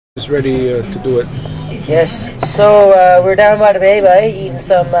Is ready to do it. Yes, so we're down by the bay by eating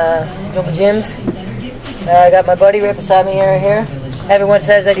some Jungle Jims. I got my buddy right beside me here. Everyone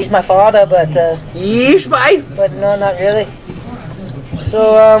says that he's my father, but Yes, mate. but no, not really.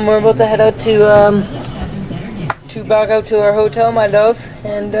 So we're about to head out to back out to our hotel, my love,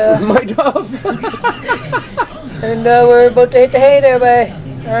 and My dove. and we're about to hit the hay there, bye.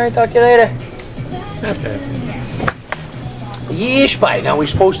 All right, talk to you later. Okay. Yes, mate. Now we're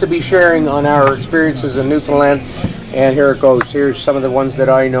supposed to be sharing on our experiences in Newfoundland, and here it goes. Here's some of the ones that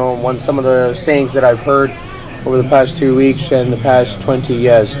I know, and some of the sayings that I've heard over the past 2 weeks and the past 20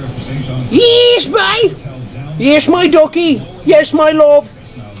 years. Yes, mate. Yes, my ducky. Yes, my love.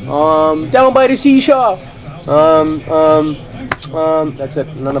 Down by the seashore. That's it.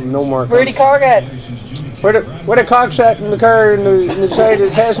 None of them, no more. Where'd the car get? Where the cock sat in the car in the side of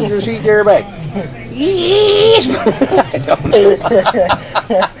the passenger seat there, back. Yes. I don't know.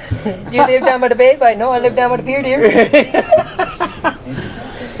 Do you live down by the bay? By no, I live down by the pier, dear.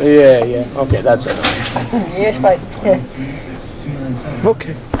 Yeah. Okay, that's it. Yes, bye.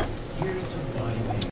 Okay.